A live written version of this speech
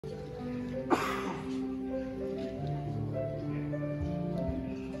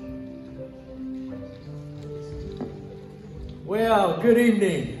Well, good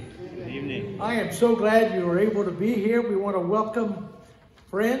evening. Good evening. I am so glad you were able to be here. We want to welcome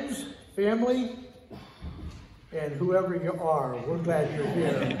friends, family, and whoever you are. We're glad you're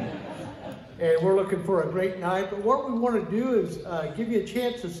here. And we're looking for a great night. But what we want to do is give you a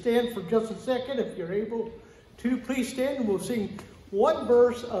chance to stand for just a second. If you're able to, please stand and we'll sing one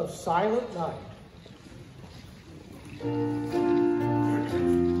verse of Silent Night.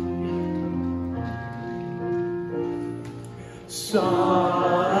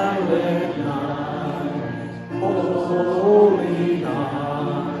 Silent night, holy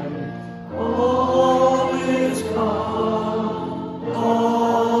night, all is calm,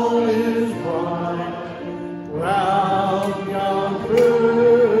 all is bright, round yon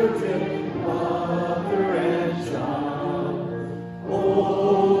virgin mother and child,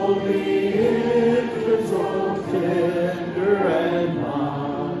 holy infant so tender and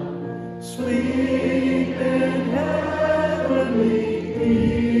mild, sleep in heavenly peace,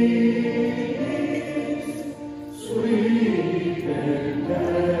 sleep in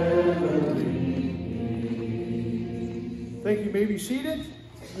heavenly peace. Thank you. You may be seated.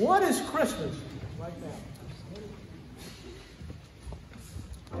 What is Christmas right now?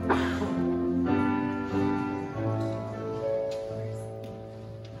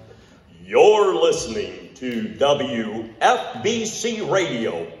 You're listening to WFBC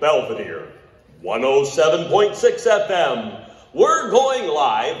Radio, Belvidere, 107.6 FM. We're going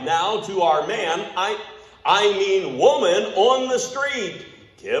live now to our woman on the street,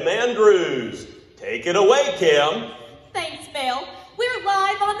 Kim Andrews. Take it away, Kim. Thanks, Bill. We're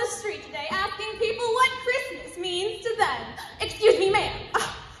live on the street today asking people what Christmas means to them. Excuse me, ma'am.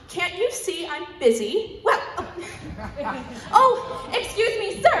 Can't you see I'm busy? Well, oh, excuse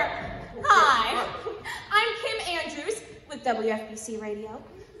me, sir. Hi, I'm Kim Andrews with WFBC Radio.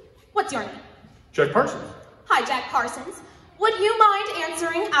 What's your name? Jack Parsons. Hi, Jack Parsons. Would you mind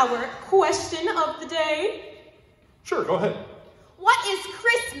answering our question of the day? Sure, go ahead. What is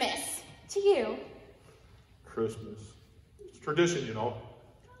Christmas to you? Christmas. It's tradition, you know.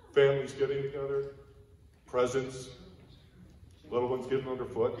 Families getting together, presents, little ones getting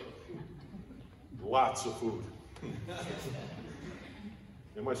underfoot, lots of food.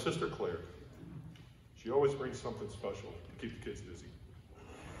 And my sister Claire, she always brings something special to keep the kids busy.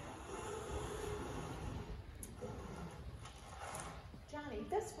 Johnny,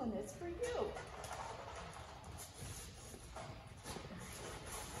 this one is for you.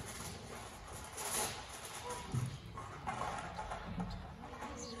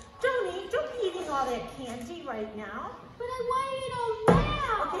 Johnny, don't be eating all that candy right now. But I want to eat all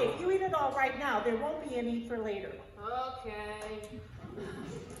now. Okay, if you eat it all right now, there won't be any for later. Okay.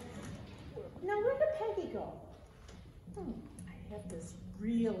 Now, where did Peggy go? I have this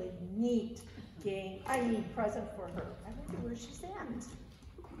really neat present for her. I wonder where she's at.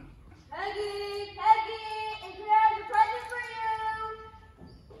 Peggy, and Claire, a present for you.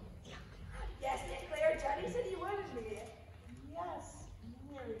 Yes, Claire, Johnny said he wanted me. Yes,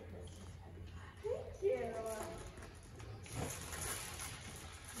 Merry Christmas. Thank you.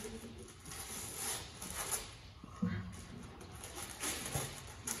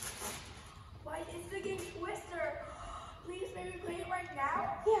 Why, it's the game Twister. Please, may we play it right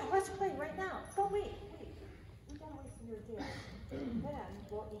now? Yeah, let's play right now. But wait. We gotta wait for your dad. And then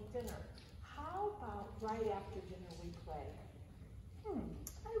we'll eat dinner. How about right after dinner we play?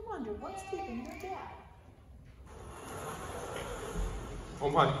 I wonder what's keeping your dad? Oh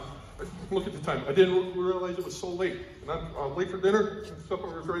my, look at the time. I didn't realize it was so late. And I'm late for dinner. Supper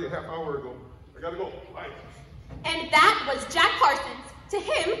was ready a half hour ago. I gotta go. Bye. And that was Jack Parsons. To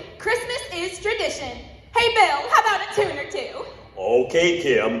him, Christmas is tradition. Hey, Bill, how about a tune or two? Okay,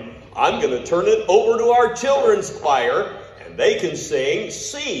 Kim. I'm going to turn it over to our children's choir, and they can sing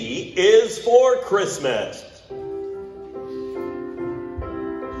C is for Christmas.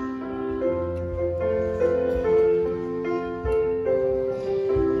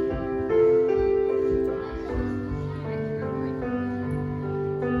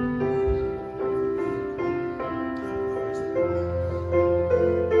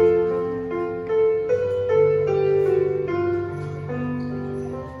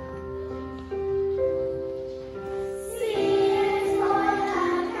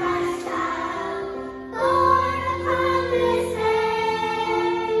 Oh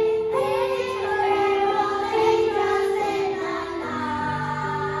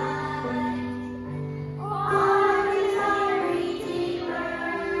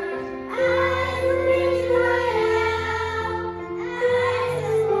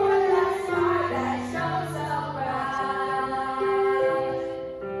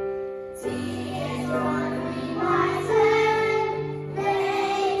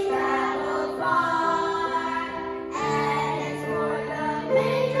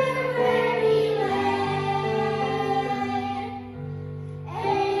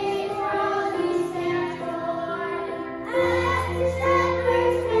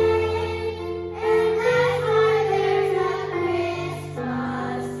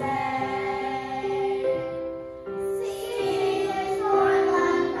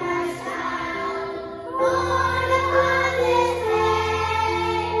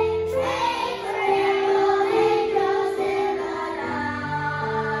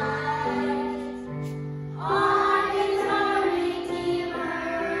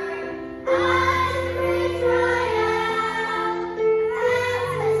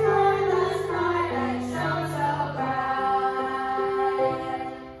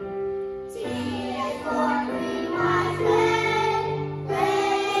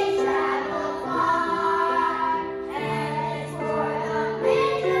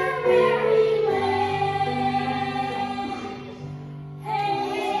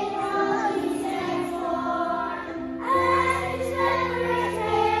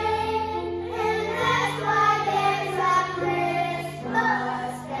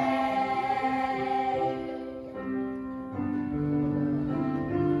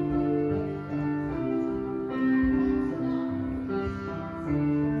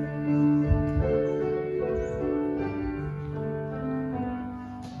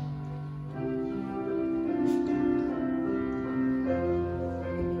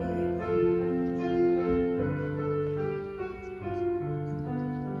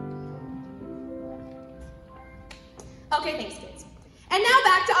Okay, thanks, kids. And now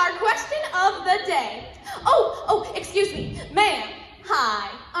back to our question of the day. Oh, excuse me, ma'am. Hi,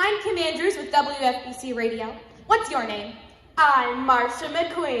 I'm Kim Andrews with WFBC Radio. What's your name? I'm Marcia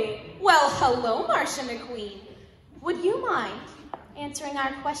McQueen. Well, hello, Marcia McQueen. Would you mind answering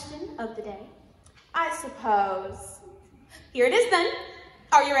our question of the day? I suppose. Here it is then.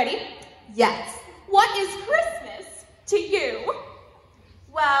 Are you ready? Yes. What is Christmas to you?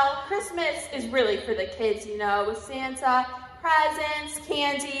 Well, Christmas is really for the kids, you know, with Santa, presents,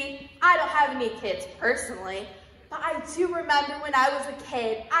 candy. I don't have any kids personally, but I do remember when I was a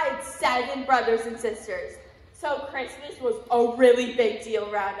kid, I had 7 brothers and sisters. So Christmas was a really big deal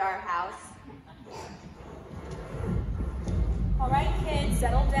around our house. All right, kids,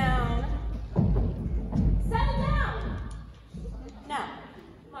 settle down. Settle down. Now,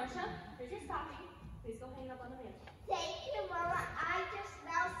 Marcia, here's your stocking. Please go hang it up on the mantle. Thank you, Mama. I just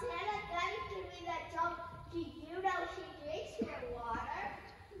smell Santa gonna give me that joke. Do you know she drinks your water?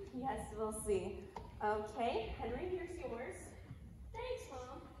 Yes, we'll see. Okay, Henry, here's yours. Thanks,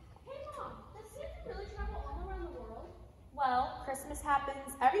 Mom. Hey, Mom, does Santa really travel all around the world? Well, Christmas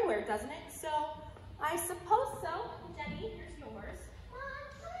happens everywhere, doesn't it? So, I suppose so. Jenny, here's yours. Mom,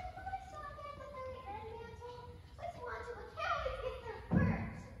 can I put my stocking at the very end, Mantle? I just want to, but can't always get there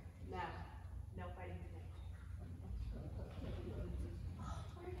first. No fighting today.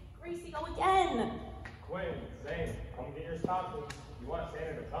 Where did Gracie go again? Quinn, Zane, come get your stockings. If you want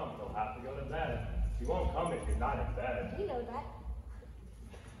Santa to come, he'll have to go to bed. He won't come if you're not in bed. We know that.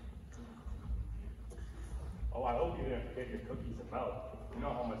 Oh, I hope you didn't forget your cookies and milk. You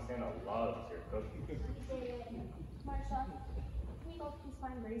know how much Santa loves your cookies. Marcia, can you go please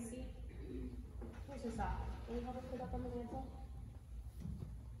find Gracie? Here's your sock. Will you help her put it up on the mantle?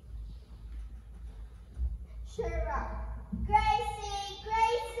 Sure. Gracie!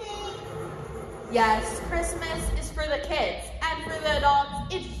 Yes, Christmas is for the kids, and for the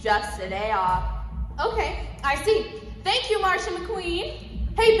adults, it's just a day off. Okay, I see. Thank you, Marcia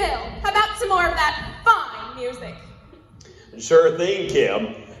McQueen. Hey, Bill, how about some more of that fine music? Sure thing,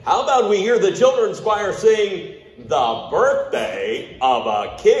 Kim. How about we hear the children's choir sing The Birthday of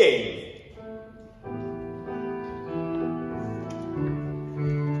a King?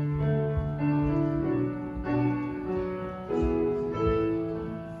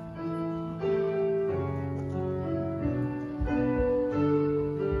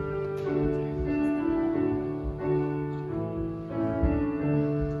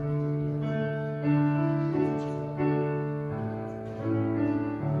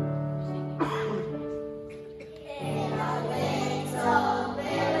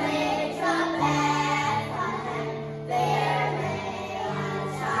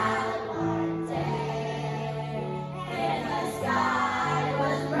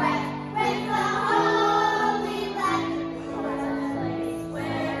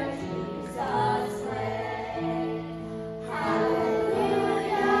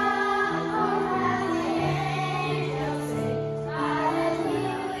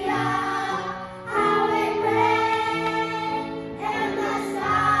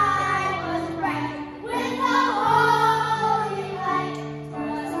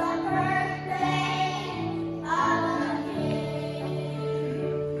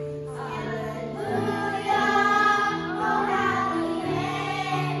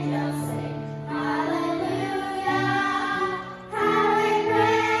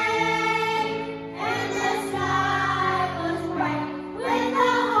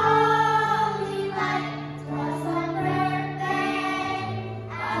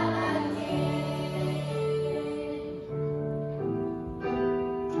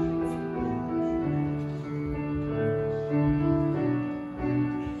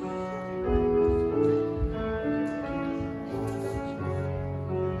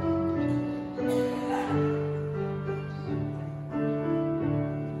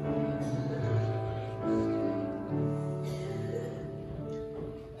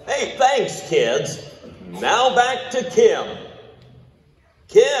 Hey, thanks, kids. Now back to Kim.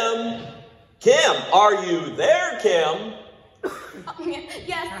 Kim, are you there, Kim?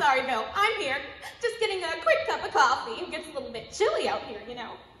 Yes, sorry, Bill. I'm here. Just getting a quick cup of coffee. It gets a little bit chilly out here, you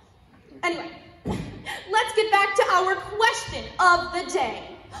know. Anyway, let's get back to our question of the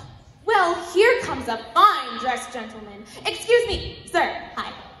day. Well, here comes a fine-dressed gentleman. Excuse me, sir.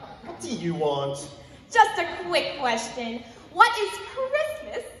 Hi. What do you want? Just a quick question. What is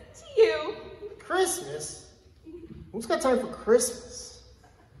Christmas to you? Christmas? Who's got time for Christmas?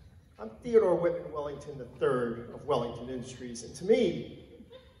 I'm Theodore Whitman Wellington III of Wellington Industries, and to me,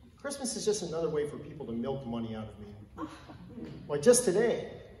 Christmas is just another way for people to milk money out of me. Why, just today,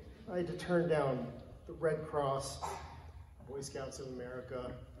 I had to turn down the Red Cross Boy Scouts of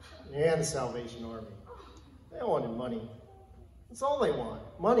America, and the Salvation Army. They all wanted money. That's all they want.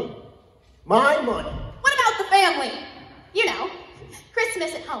 Money. My money. What about the family? You know,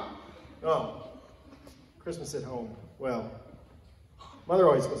 Christmas at home. Oh, Christmas at home. Well, Mother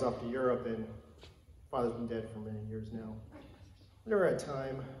always goes off to Europe, and Father's been dead for many years now. Never had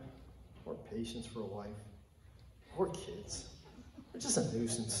time or patience for a wife. Poor kids. They're just a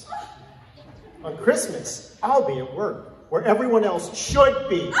nuisance. On Christmas, I'll be at work, where everyone else should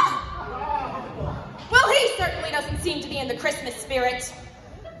be. Well, he certainly doesn't seem to be in the Christmas spirit.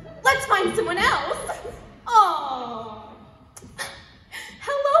 Let's find someone else. Oh,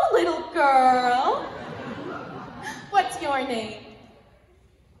 hello, little girl. What's your name?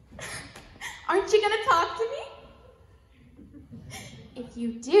 Aren't you gonna talk to me? If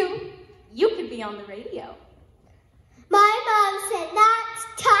you do, you could be on the radio. My mom said not to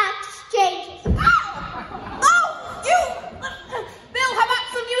talk to strangers. Oh, you! Bill, how about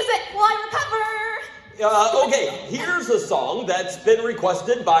some music while I recover? Okay, here's a song that's been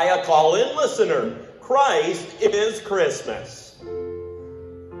requested by a call-in listener. Christ is Christmas.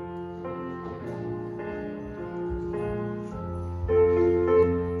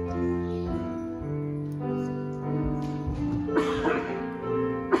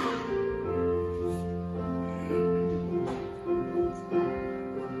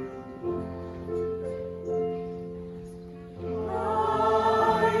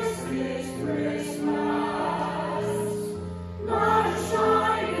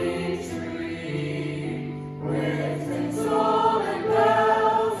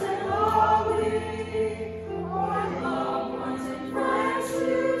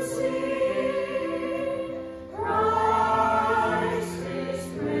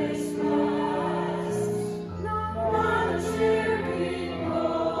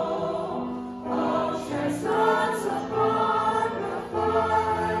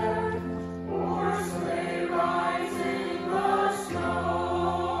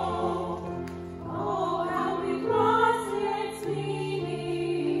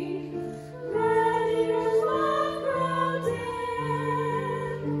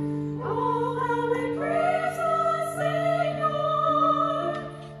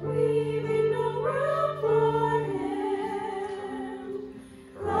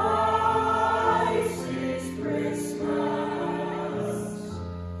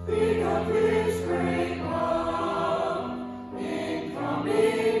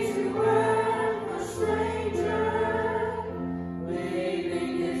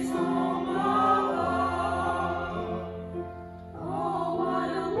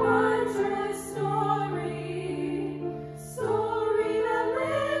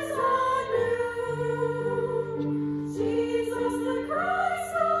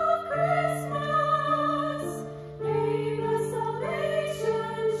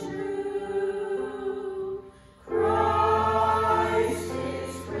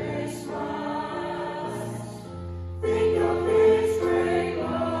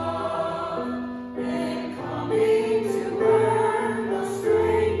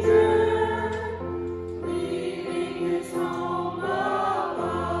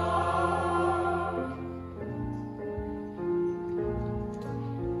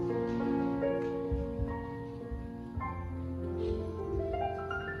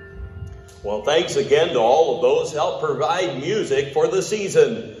 Well, thanks again to all of those who helped provide music for the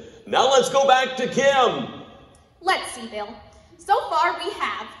season. Now let's go back to Kim. Let's see, Bill. So far we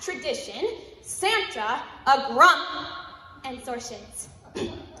have tradition, Santa, a grump, and sortions.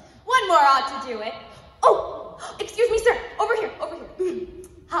 One more ought to do it. Oh, excuse me, sir. Over here, over here.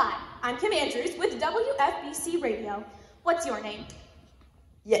 Hi, I'm Kim Andrews with WFBC Radio. What's your name?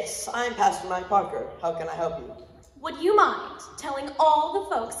 Yes, I'm Pastor Mike Parker. How can I help you? Would you mind telling all the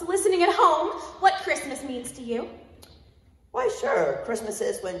folks listening at home what Christmas means to you? Why, sure. Christmas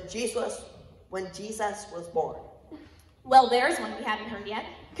is when Jesus was born. Well, there's one we haven't heard yet.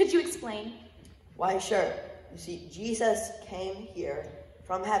 Could you explain? Why, sure. You see, Jesus came here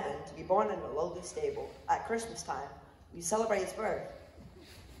from heaven to be born in a lowly stable. At Christmas time, we celebrate his birth.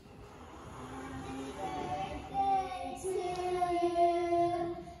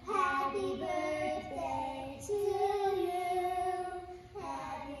 Happy birthday to you.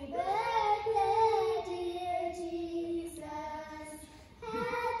 Happy birthday, dear Jesus.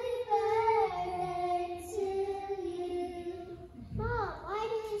 Happy birthday to you. Mom, why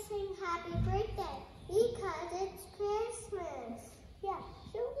do we sing happy birthday? Because it's Christmas. Yeah,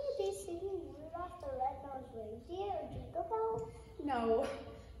 should we be singing Rudolph the Red-Nosed Reindeer or Jingle Bells? No,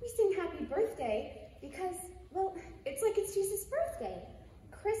 we sing happy birthday because, well, it's like it's Jesus' birthday.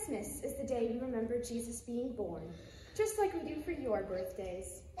 Christmas is the day we remember Jesus being born. just like we do for your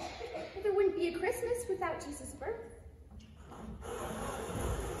birthdays. But there wouldn't be a Christmas without Jesus' birth.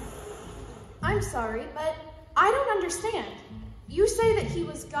 I'm sorry, but I don't understand. You say that he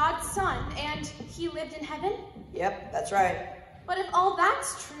was God's son and he lived in heaven? Yep, that's right. But if all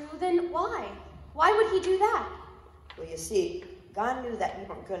that's true, then why? Why would he do that? Well, you see, God knew that we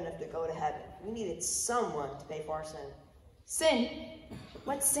weren't good enough to go to heaven. We needed someone to pay for our sin. Sin?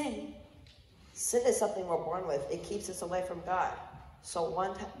 What's sin? Sin is something we're born with. It keeps us away from God. So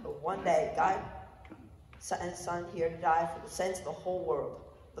one day, God sent his son here to die for the sins of the whole world.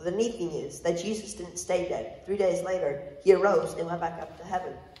 But the neat thing is that Jesus didn't stay dead. 3 days later, he arose and went back up to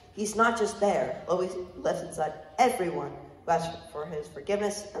heaven. He's not just there, but he lives inside everyone who asks for his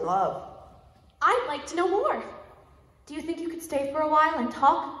forgiveness and love. I'd like to know more. Do you think you could stay for a while and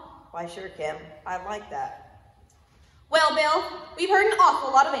talk? Why, sure, Kim. I'd like that. Well, Bill, we've heard an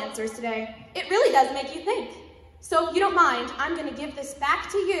awful lot of answers today. It really does make you think. So if you don't mind, I'm going to give this back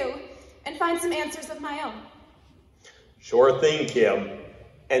to you and find some answers of my own. Sure thing, Kim.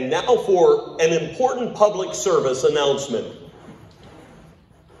 And now for an important public service announcement.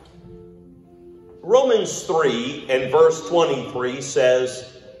 Romans 3 and verse 23 says,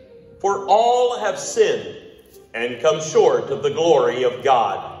 "For all have sinned and come short of the glory of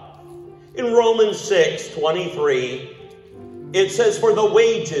God." In Romans 6:23, it says, "For the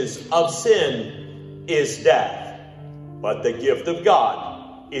wages of sin is death, but the gift of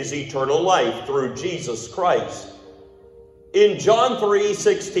God is eternal life through Jesus Christ." In John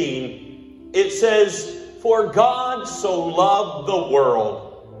 3:16, it says, "For God so loved the world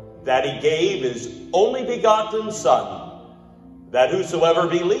that he gave his only begotten Son, that whosoever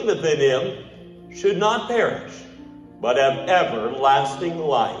believeth in him should not perish, but have everlasting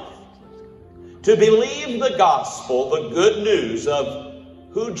life." To believe the gospel, the good news of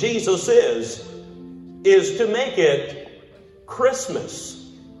who Jesus is to make it Christmas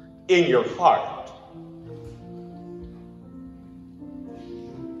in your heart.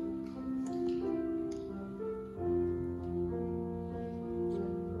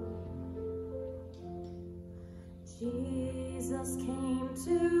 Jesus came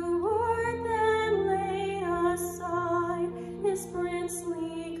to earth and laid aside his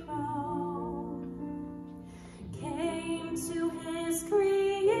princely crown, came to his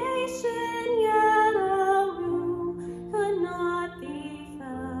creation, yet a room could not be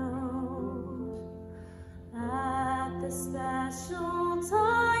found. At the special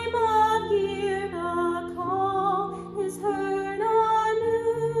time of year, the call is heard anew.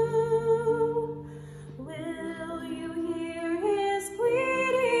 Will you hear his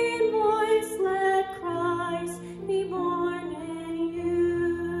pleading voice? Let Christ be born in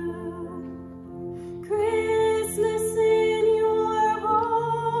you. Christmas in your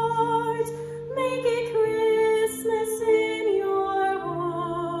heart, make it Christmas in your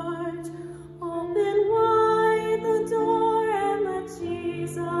heart. Open wide the door and let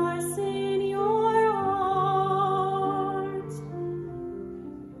Jesus in your heart.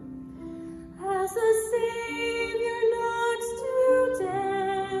 As the Savior knocks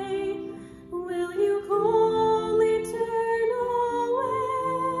today, will you coldly turn away?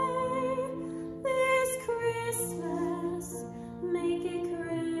 This Christmas, make it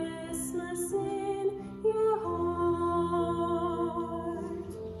Christmas in your heart.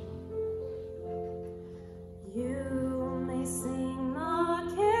 You may sing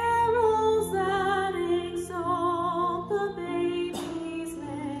the carol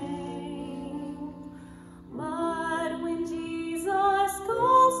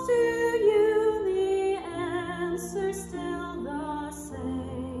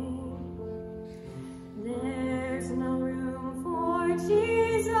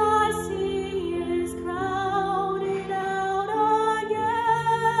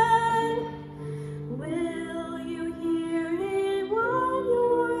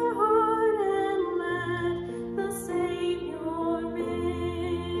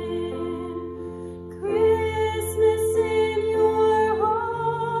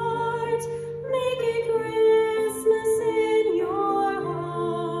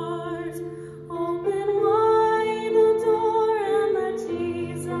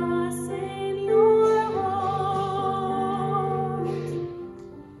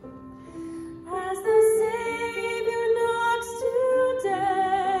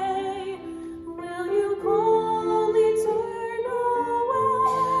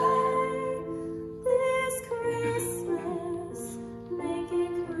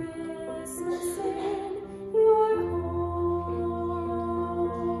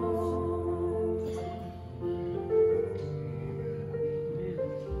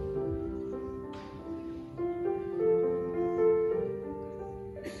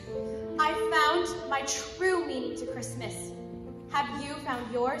my true meaning to Christmas. Have you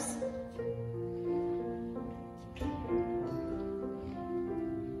found yours?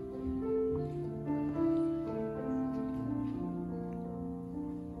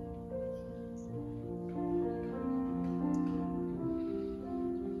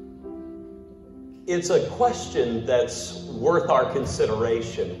 It's a question that's worth our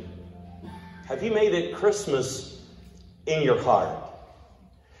consideration. Have you made it Christmas in your heart?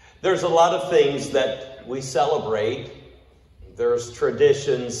 There's a lot of things that we celebrate. There's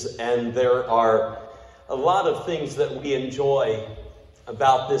traditions, and there are a lot of things that we enjoy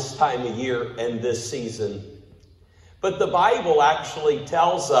about this time of year and this season. But the Bible actually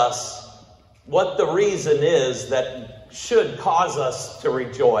tells us what the reason is that should cause us to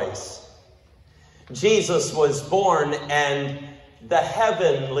rejoice. Jesus was born, and the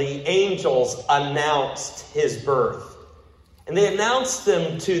heavenly angels announced his birth. And they announced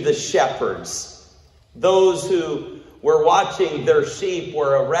him to the shepherds. Those who were watching their sheep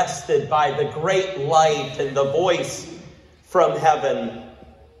were arrested by the great light and the voice from heaven.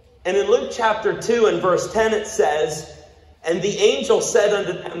 And in Luke chapter 2 and verse 10 it says, "And the angel said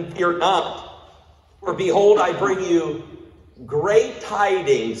unto them, Fear not, for behold, I bring you great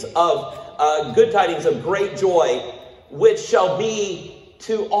tidings of good tidings of great joy, which shall be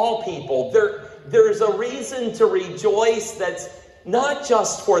to all people." There's a reason to rejoice that's not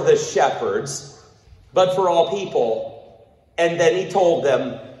just for the shepherds, but for all people. And then he told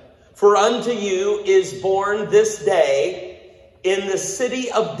them, "For unto you is born this day in the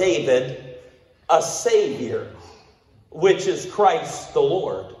city of David a Savior, which is Christ the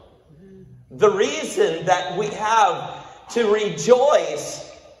Lord." The reason that we have to rejoice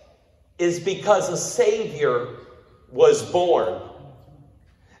is because a Savior was born.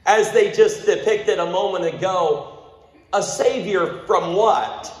 As they just depicted a moment ago, a Savior from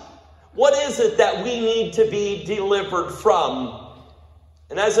what? What is it that we need to be delivered from?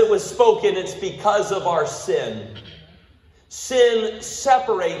 And as it was spoken, it's because of our sin. Sin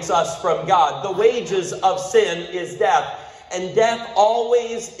separates us from God. The wages of sin is death. And death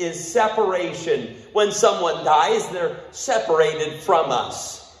always is separation. When someone dies, they're separated from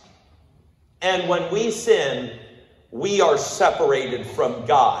us. And when we sin, we are separated from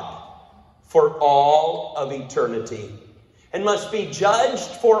God for all of eternity and must be judged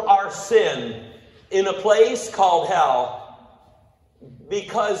for our sin in a place called hell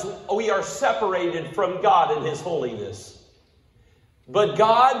because we are separated from God in his holiness. But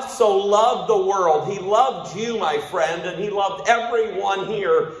God so loved the world. He loved you, my friend, and he loved everyone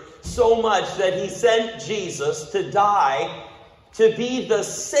here so much that he sent Jesus to die to be the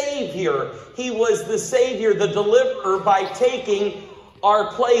Savior. He was the Savior, the deliverer, by taking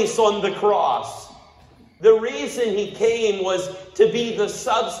our place on the cross. The reason he came was to be the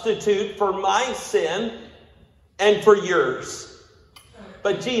substitute for my sin and for yours.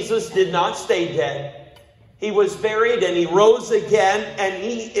 But Jesus did not stay dead. He was buried and he rose again, and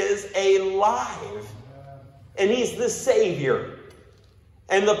he is alive. And he's the Savior.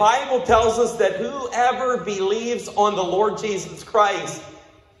 And the Bible tells us that whoever believes on the Lord Jesus Christ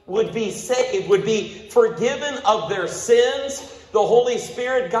would be saved, would be forgiven of their sins. The Holy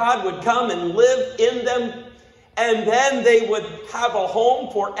Spirit, God, would come and live in them. And then they would have a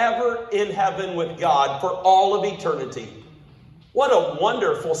home forever in heaven with God for all of eternity. What a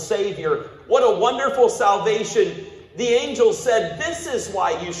wonderful Savior. What a wonderful salvation. The angel said, this is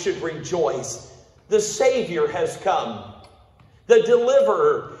why you should rejoice. The Savior has come. The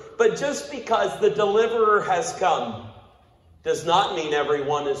deliverer. But just because the deliverer has come does not mean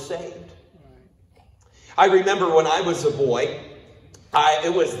everyone is saved. I remember when I was a boy,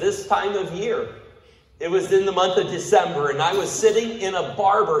 it was this time of year. It was in the month of December, and I was sitting in a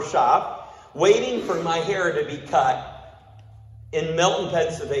barber shop waiting for my hair to be cut in Milton,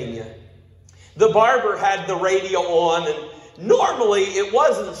 Pennsylvania. The barber had the radio on, and normally it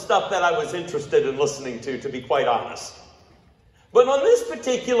wasn't stuff that I was interested in listening to be quite honest. But on this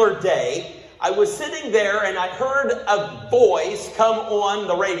particular day, I was sitting there and I heard a voice come on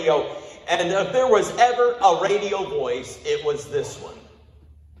the radio. And if there was ever a radio voice, it was this one.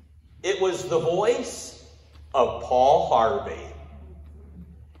 It was the voice of Paul Harvey.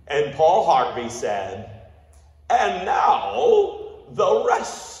 And Paul Harvey said, and now the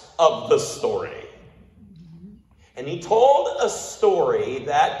rest of the story. And he told a story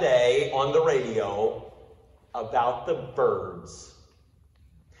that day on the radio about the birds.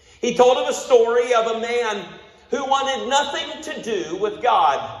 He told him a story of a man who wanted nothing to do with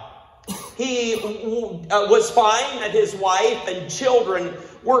God. He was fine that his wife and children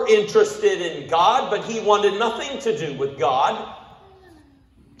were interested in God, but he wanted nothing to do with God.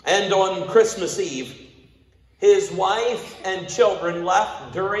 And on Christmas Eve, his wife and children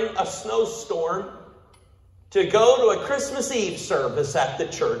left during a snowstorm to go to a Christmas Eve service at the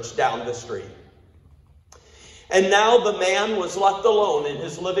church down the street. And now the man was left alone in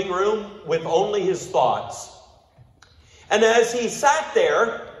his living room with only his thoughts. And as he sat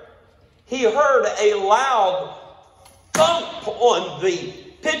there, he heard a loud thump on the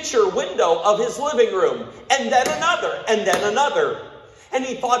picture window of his living room, and then another, and then another. And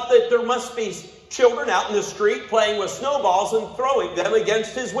he thought that there must be children out in the street playing with snowballs and throwing them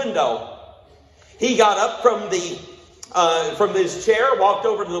against his window. He got up from his chair, walked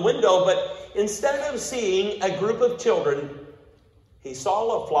over to the window, but instead of seeing a group of children, he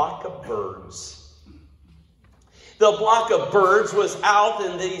saw a flock of birds. The flock of birds was out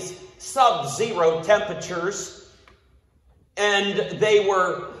in these sub-zero temperatures, and they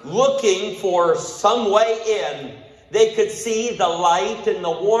were looking for some way in. They could see the light and the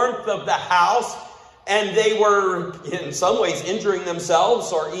warmth of the house, and they were in some ways injuring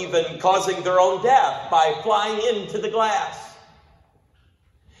themselves or even causing their own death by flying into the glass.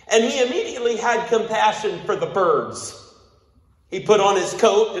 And he immediately had compassion for the birds. He put on his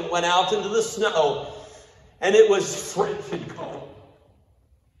coat and went out into the snow, and it was frigid cold.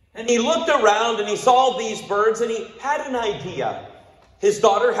 And he looked around and he saw these birds, and he had an idea. His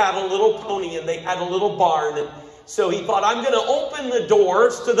daughter had a little pony, and they had a little barn, and so he thought, I'm going to open the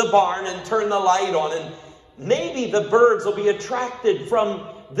doors to the barn and turn the light on, and maybe the birds will be attracted from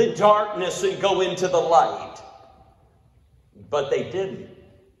the darkness and go into the light. But they didn't.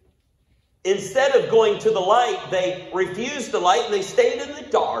 Instead of going to the light, they refused the light, and they stayed in the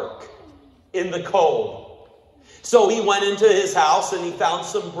dark, in the cold. So he went into his house and he found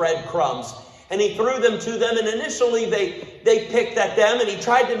some breadcrumbs, and he threw them to them, and initially they picked at them, and he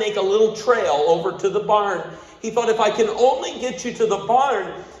tried to make a little trail over to the barn. He thought, if I can only get you to the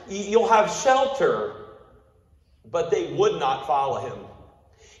barn, you'll have shelter. But they would not follow him.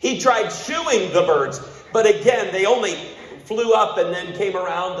 He tried shooing the birds, but again, they only flew up and then came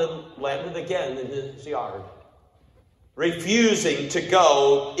around and landed again in his yard, refusing to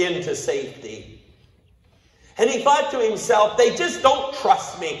go into safety. And he thought to himself, they just don't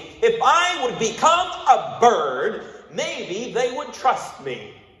trust me. If I would become a bird, maybe they would trust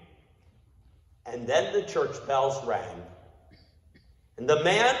me. And then the church bells rang. And the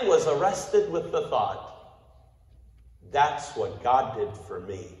man was arrested with the thought, that's what God did for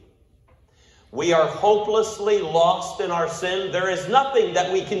me. We are hopelessly lost in our sin. There is nothing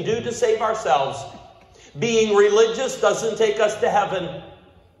that we can do to save ourselves. Being religious doesn't take us to heaven.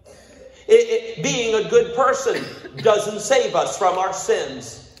 Being a good person doesn't save us from our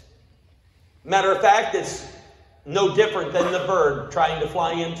sins. Matter of fact, it's no different than the bird trying to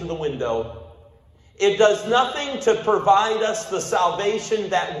fly into the window. It does nothing to provide us the salvation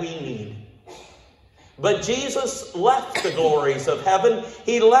that we need. But Jesus left the glories of heaven.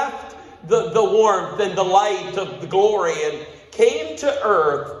 He left the warmth and the light of the glory and came to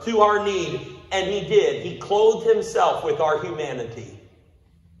earth to our need. And he did. He clothed himself with our humanity.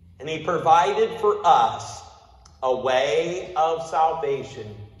 And he provided for us a way of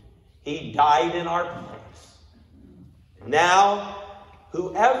salvation. He died in our place. Now,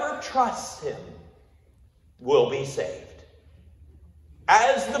 whoever trusts him will be saved.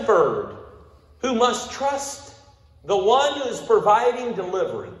 As the bird who must trust the one who is providing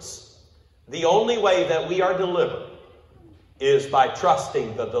deliverance, the only way that we are delivered is by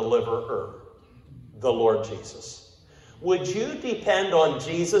trusting the deliverer, the Lord Jesus. Would you depend on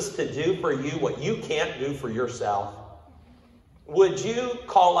Jesus to do for you what you can't do for yourself? Would you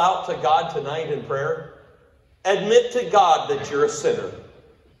call out to God tonight in prayer? Admit to God that you're a sinner,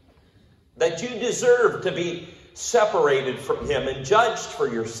 that you deserve to be separated from him and judged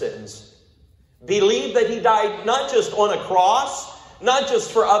for your sins. Believe that he died not just on a cross, not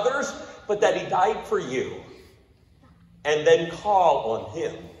just for others, but that he died for you. And then call on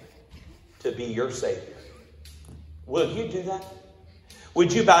him to be your Savior. Will you do that?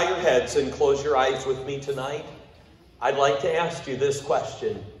 Would you bow your heads and close your eyes with me tonight? I'd like to ask you this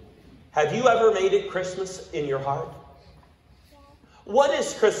question. Have you ever made it Christmas in your heart? What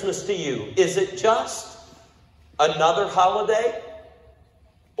is Christmas to you? Is it just another holiday?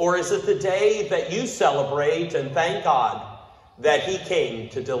 Or is it the day that you celebrate and thank God that he came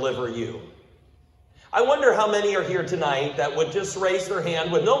to deliver you? I wonder how many are here tonight that would just raise their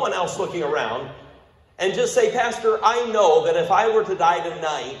hand with no one else looking around and just say, Pastor, I know that if I were to die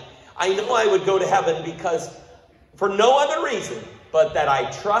tonight, I know I would go to heaven because for no other reason but that I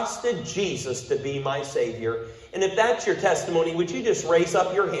trusted Jesus to be my Savior. And if that's your testimony, would you just raise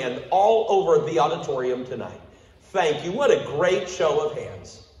up your hand all over the auditorium tonight? Thank you. What a great show of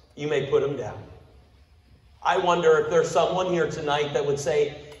hands. you may put them down. I wonder if there's someone here tonight that would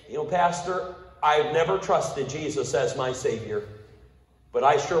say, you know, Pastor, I've never trusted Jesus as my Savior, but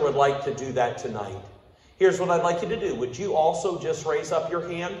I sure would like to do that tonight. Here's what I'd like you to do. Would you also just raise up your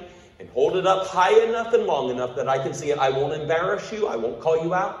hand and hold it up high enough and long enough that I can see it? I won't embarrass you. I won't call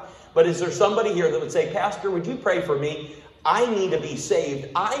you out. But is there somebody here that would say, Pastor, would you pray for me? I need to be saved.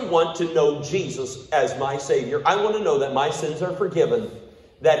 I want to know Jesus as my Savior. I want to know that my sins are forgiven,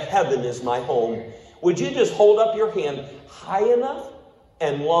 that heaven is my home. Would you just hold up your hand high enough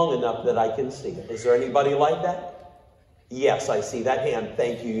and long enough that I can see it? Is there anybody like that? Yes, I see that hand.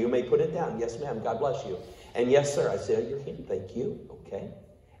 Thank you. You may put it down. Yes, ma'am. God bless you. And yes, sir, I see your hand. Thank you. Okay.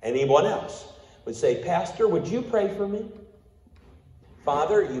 Anyone else would say, Pastor, would you pray for me?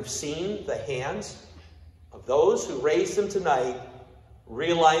 Father, you've seen the hands of those who raised them tonight,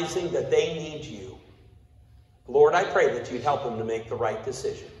 realizing that they need you. Lord, I pray that you'd help them to make the right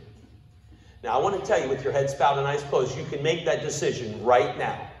decision. Now, I want to tell you, with your heads bowed and eyes closed, you can make that decision right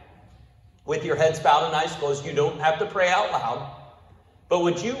now. With your heads bowed and eyes closed, you don't have to pray out loud. But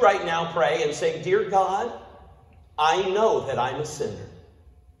would you right now pray and say, Dear God, I know that I'm a sinner.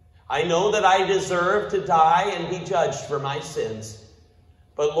 I know that I deserve to die and be judged for my sins.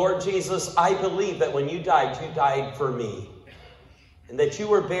 But Lord Jesus, I believe that when you died for me. And that you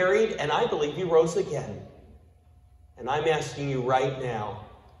were buried, and I believe you rose again. And I'm asking you right now,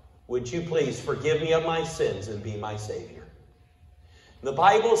 would you please forgive me of my sins and be my Savior? The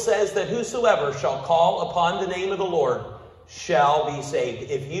Bible says that whosoever shall call upon the name of the Lord shall be saved.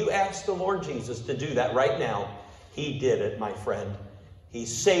 If you ask the Lord Jesus to do that right now, he did it, my friend. He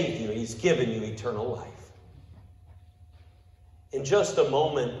saved you. He's given you eternal life. In just a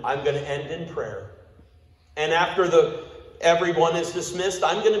moment, I'm going to end in prayer. And after everyone is dismissed,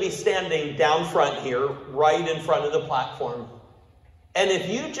 I'm going to be standing down front here, right in front of the platform. And if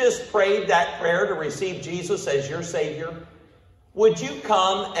you just prayed that prayer to receive Jesus as your Savior, would you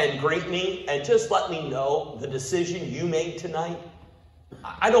come and greet me and just let me know the decision you made tonight?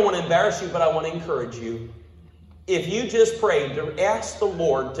 I don't want to embarrass you, but I want to encourage you. If you just prayed to ask the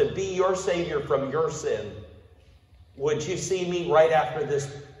Lord to be your Savior from your sin, would you see me right after this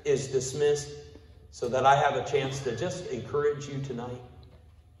is dismissed so that I have a chance to just encourage you tonight?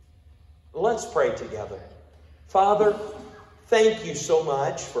 Let's pray together. Father, thank you so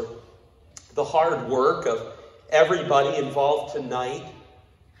much for the hard work of everybody involved tonight.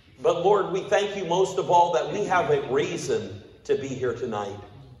 But Lord, we thank you most of all that we have a reason to be here tonight.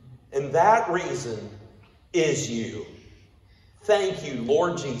 And that reason is you. Thank you,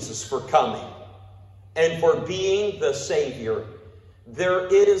 Lord Jesus, for coming and for being the Savior. There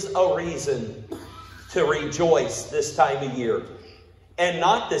is a reason to rejoice this time of year. And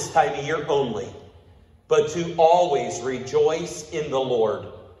not this time of year only, but to always rejoice in the Lord.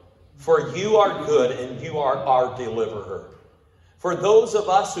 For you are good and you are our deliverer. For those of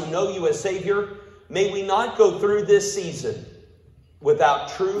us who know you as Savior, may we not go through this season without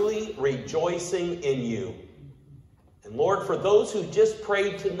truly rejoicing in you. And Lord, for those who just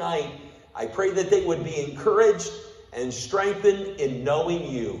prayed tonight, I pray that they would be encouraged and strengthened in knowing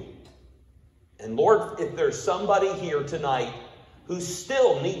you. And Lord, if there's somebody here tonight who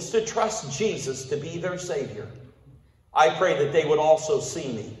still needs to trust Jesus to be their Savior, I pray that they would also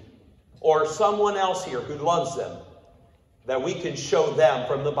see me or someone else here who loves them, that we can show them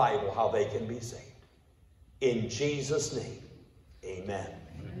from the Bible how they can be saved. In Jesus' name, amen.